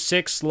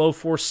 4.6, low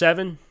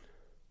 4.7?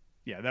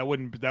 Yeah, that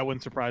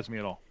wouldn't surprise me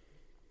at all.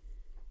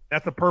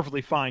 That's a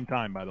perfectly fine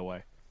time, by the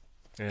way.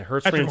 Yeah,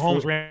 Patrick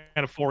Mahomes ran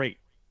a 4.8.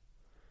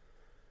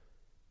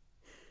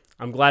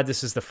 I'm glad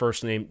this is the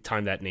first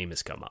time that name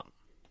has come up.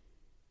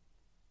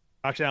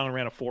 Josh Allen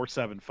ran a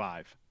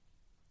 4.75.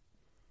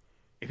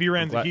 If he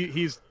runs,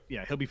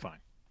 he'll be fine.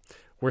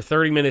 We're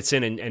 30 minutes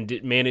in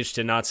and managed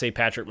to not say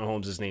Patrick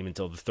Mahomes' name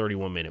until the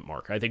 31-minute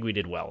mark. I think we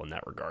did well in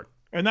that regard.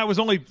 And that was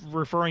only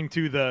referring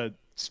to the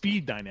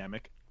speed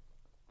dynamic.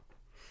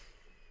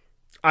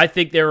 I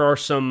think there are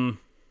some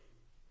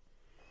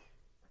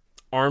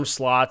arm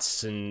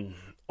slots and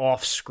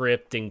off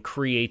script and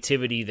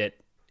creativity that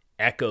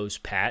echoes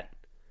Pat.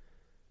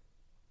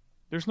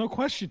 There's no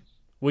question.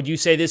 Would you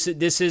say this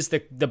is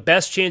the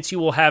best chance you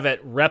will have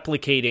at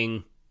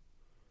replicating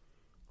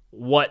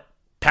what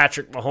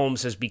Patrick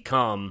Mahomes has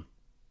become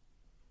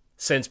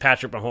since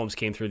Patrick Mahomes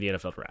came through the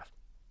NFL draft?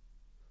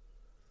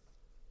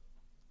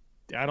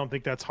 I don't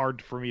think that's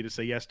hard for me to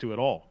say yes to at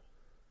all.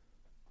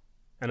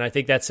 And I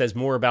think that says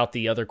more about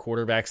the other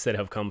quarterbacks that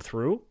have come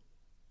through.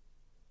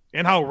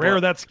 And how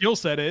rare that skill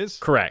set is.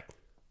 Correct.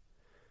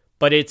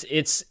 But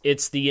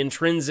it's the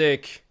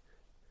intrinsic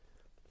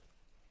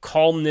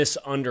calmness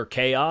under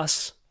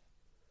chaos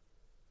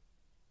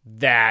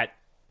that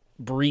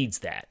breeds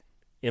that,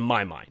 in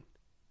my mind.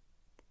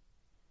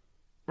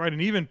 Right,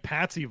 and even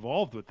Pat's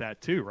evolved with that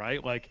too,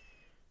 right? Like,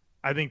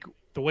 I think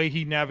the way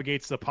he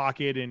navigates the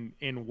pocket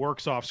and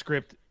works off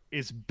script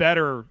is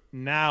better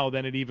now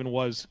than it even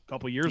was a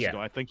couple years ago.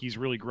 I think he's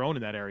really grown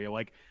in that area.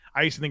 Like,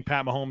 I used to think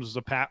Pat Mahomes was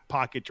a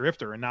pocket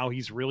drifter, and now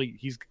he's really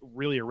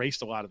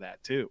erased a lot of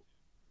that too.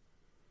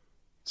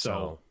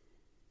 So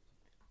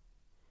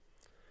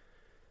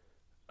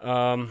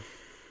okay,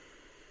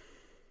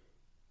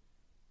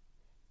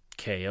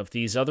 of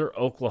these other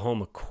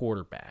Oklahoma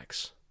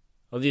quarterbacks,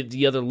 of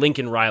the other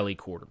Lincoln Riley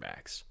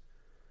quarterbacks,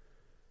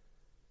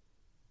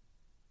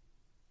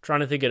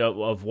 trying to think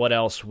of what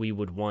else we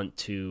would want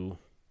to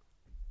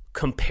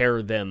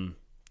compare them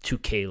to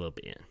Caleb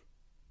in.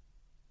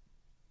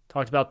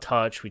 Talked about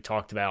touch, we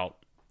talked about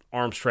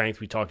arm strength,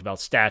 we talked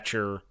about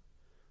stature,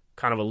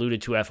 kind of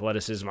alluded to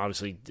athleticism.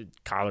 Obviously,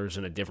 Kyler's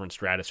in a different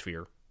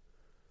stratosphere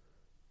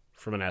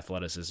from an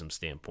athleticism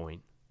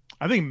standpoint.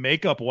 I think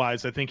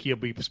makeup-wise, I think he'll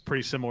be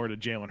pretty similar to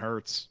Jalen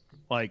Hurts.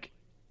 Like,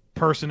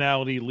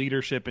 personality,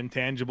 leadership,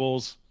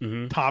 intangibles,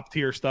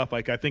 top-tier stuff.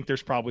 Like, I think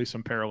there's probably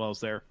some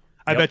parallels there.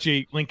 I bet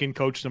you Lincoln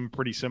coached him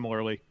pretty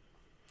similarly.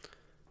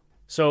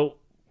 So,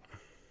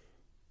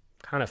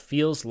 kind of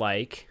feels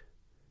like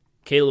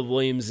Caleb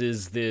Williams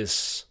is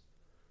this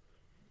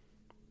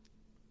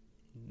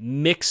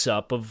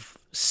mix-up of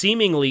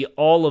seemingly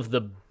all of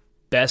the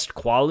best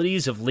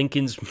qualities of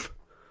Lincoln's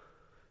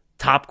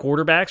top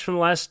quarterbacks from the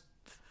last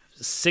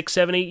 6,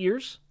 7, 8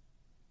 years.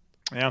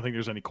 I don't think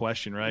there's any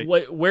question, right?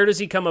 Where does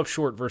he come up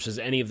short versus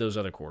any of those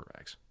other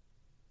quarterbacks?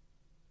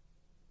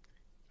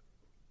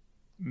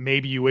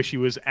 Maybe you wish he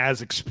was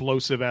as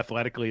explosive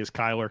athletically as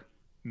Kyler.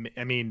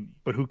 I mean,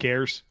 but who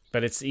cares?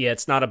 But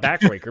it's not a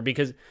backbreaker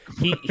because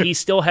he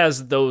still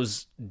has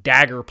those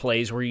dagger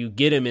plays where you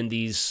get him in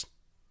these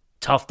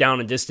tough down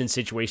and distance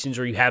situations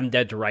or you have him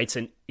dead to rights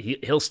and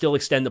he'll still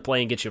extend the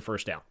play and get you a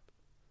first down.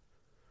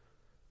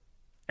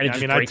 And it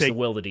just breaks the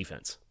will of the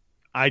defense.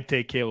 I'd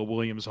take Caleb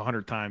Williams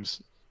 100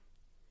 times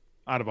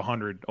out of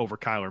 100 over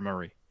Kyler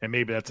Murray. And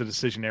maybe that's a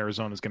decision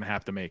Arizona's going to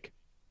have to make.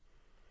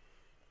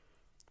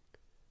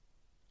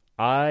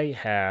 I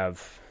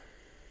have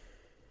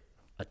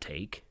a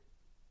take.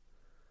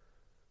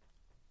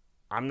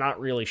 I'm not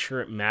really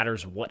sure it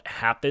matters what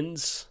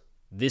happens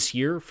this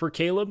year for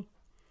Caleb.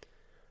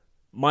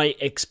 My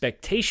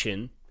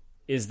expectation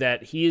is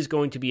that he is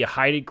going to be a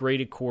highly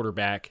graded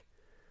quarterback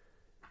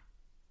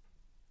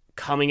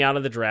coming out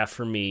of the draft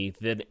for me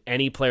than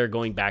any player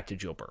going back to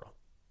Joe Burrow.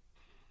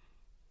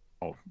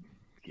 Oh,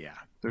 yeah.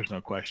 There's no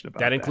question about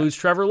that. That includes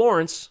Trevor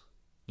Lawrence.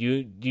 Do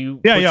you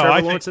put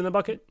Trevor Lawrence in the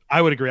bucket?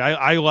 I would agree.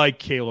 I like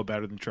Caleb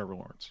better than Trevor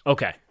Lawrence.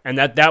 Okay. And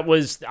that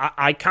was,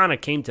 I kind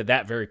of came to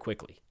that very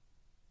quickly.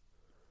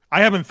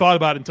 I haven't thought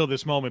about it until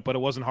this moment, but it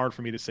wasn't hard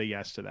for me to say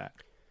yes to that.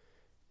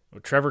 Well,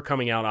 Trevor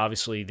coming out,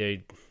 obviously,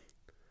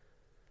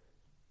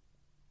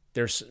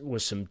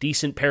 was some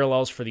decent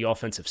parallels for the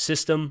offensive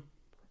system.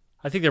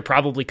 I think they're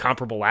probably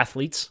comparable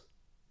athletes.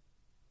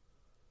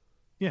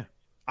 Yeah.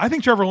 I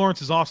think Trevor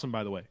Lawrence is awesome,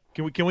 by the way.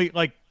 Can we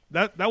like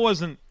that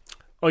wasn't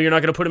Oh, you're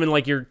not going to put him in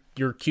like your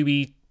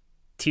QB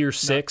tier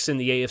 6 in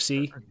the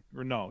AFC?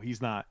 No,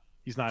 he's not.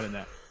 He's not in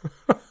that.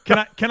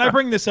 Can I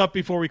bring this up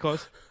before we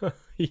close?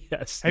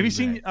 Yes. Have you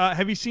seen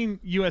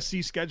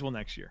USC's schedule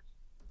next year?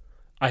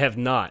 I have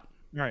not.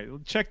 All right,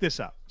 check this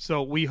out.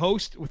 So we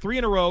host 3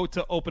 in a row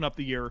to open up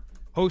the year,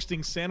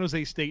 hosting San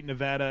Jose State,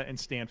 Nevada, and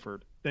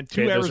Stanford. Then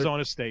 2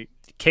 Arizona State.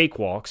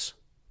 Cakewalks.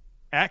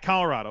 At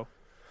Colorado.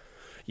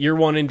 Year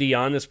 1 in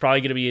Dion, that's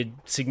probably going to be a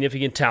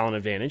significant talent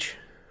advantage.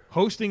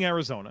 Hosting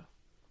Arizona.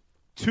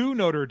 2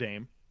 Notre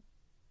Dame.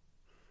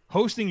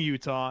 Hosting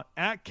Utah.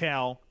 At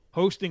Cal.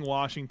 Hosting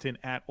Washington.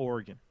 At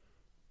Oregon.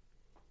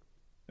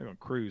 They're going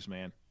to cruise,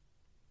 man.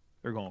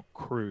 They're going to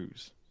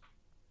cruise.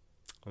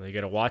 Well, they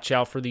got to watch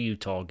out for the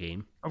Utah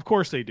game. Of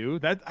course they do.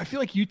 That I feel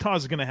like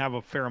Utah's going to have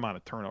a fair amount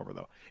of turnover,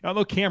 though.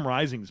 Although Cam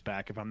Rising's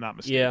back, if I'm not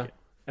mistaken. Yeah,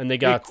 and they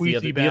got the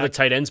other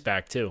tight ends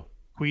back, too.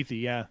 Queethy,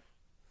 yeah.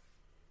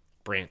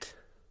 Brant.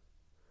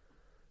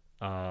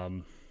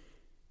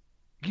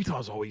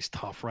 Utah's always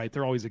tough, right?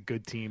 They're always a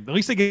good team. At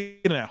least they get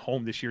it at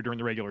home this year during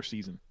the regular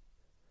season.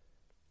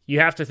 You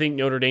have to think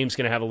Notre Dame's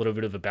going to have a little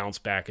bit of a bounce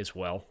back as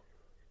well.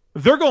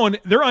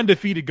 They're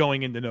undefeated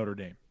going into Notre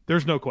Dame.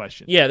 There's no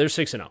question. Yeah, they're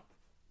 6-0.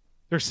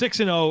 They're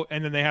 6-0,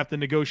 and then they have to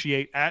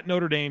negotiate at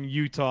Notre Dame,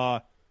 Utah,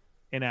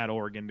 and at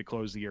Oregon to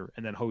close the year,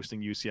 and then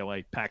hosting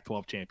UCLA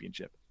Pac-12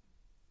 championship.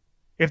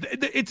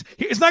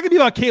 It's not going to be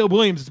about Caleb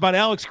Williams. It's about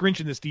Alex Grinch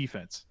in this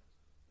defense.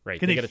 Right?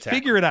 Can they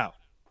figure it out?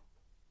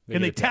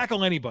 Can they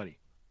tackle anybody?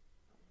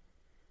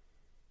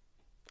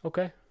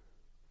 Okay,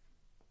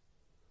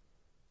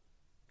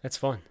 that's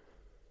fun.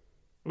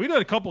 We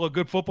had a couple of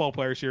good football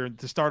players here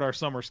to start our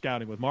summer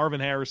scouting with Marvin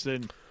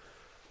Harrison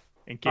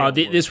and Caleb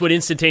this would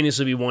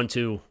instantaneously be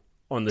 1-2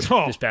 on this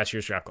past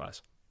year's draft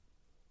class.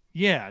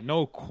 Yeah,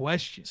 no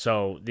question.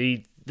 So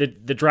the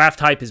draft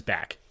hype is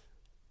back.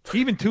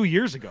 Even 2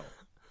 years ago.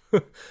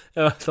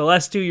 The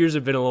last 2 years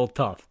have been a little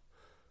tough.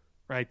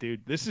 Right,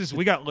 dude.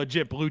 We got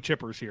legit blue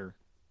chippers here.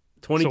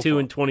 22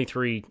 and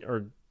 23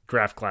 or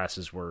draft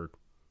classes were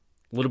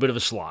a little bit of a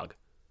slog.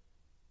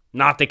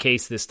 Not the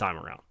case this time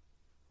around.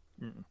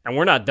 And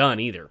we're not done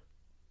either.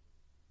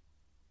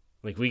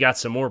 Like, we got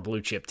some more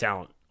blue chip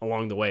talent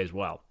along the way as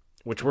well,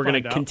 which we're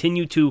going to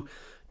continue to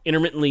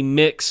intermittently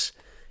mix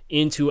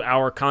into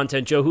our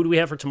content. Joe, who do we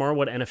have for tomorrow?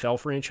 What NFL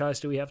franchise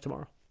do we have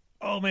tomorrow?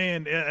 Oh,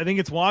 man. I think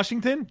it's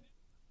Washington.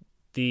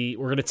 We're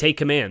going to take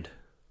command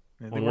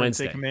on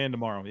Wednesday. Take command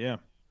tomorrow, yeah.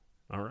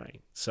 All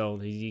right. So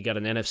you got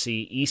an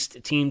NFC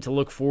East team to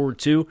look forward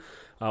to.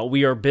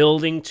 We are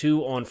building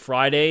to, on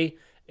Friday,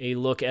 a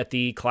look at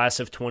the class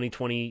of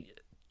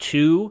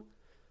 2022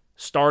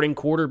 starting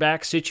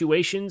quarterback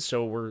situation.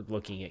 So we're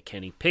looking at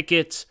Kenny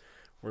Pickett.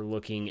 We're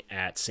looking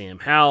at Sam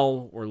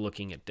Howell. We're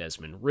looking at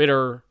Desmond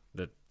Ridder.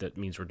 That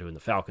means we're doing the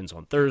Falcons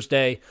on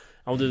Thursday.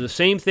 I'll do the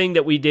same thing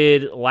that we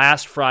did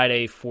last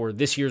Friday for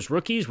this year's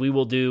rookies. We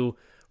will do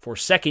for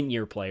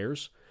second-year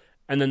players.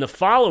 And then the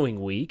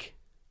following week,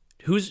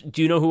 do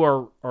you know who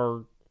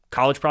our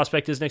college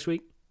prospect is next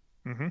week?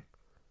 Mm-hmm.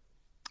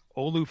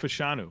 Olu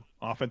Fashanu,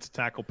 offensive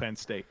tackle, Penn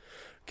State.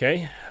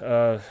 Okay.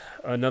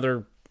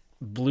 Another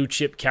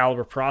blue-chip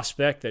caliber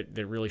prospect that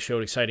really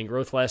showed exciting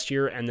growth last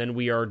year. And then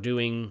we are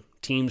doing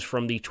teams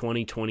from the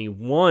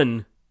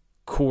 2021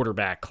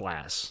 quarterback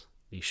class,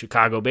 the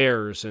Chicago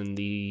Bears and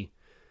the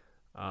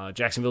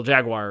Jacksonville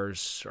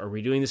Jaguars. Are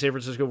we doing the San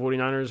Francisco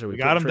 49ers? We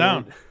got them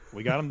down.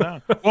 We got them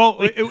down. Well,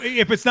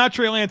 if it's not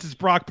Trey Lance, it's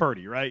Brock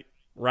Purdy, right?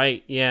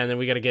 Right, yeah, and then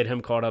we got to get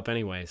him caught up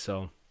anyway,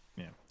 so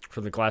yeah,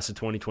 for the class of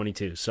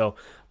 2022. So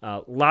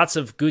lots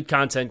of good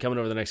content coming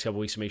over the next couple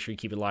weeks, so make sure you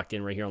keep it locked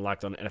in right here on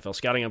Locked On NFL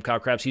Scouting. I'm Kyle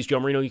Krabs. He's Joe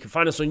Marino. You can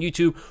find us on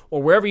YouTube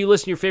or wherever you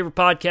listen to your favorite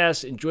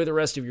podcasts. Enjoy the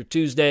rest of your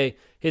Tuesday.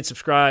 Hit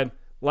subscribe,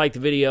 like the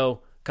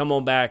video, come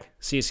on back.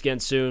 See us again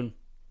soon.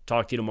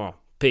 Talk to you tomorrow.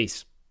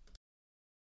 Peace.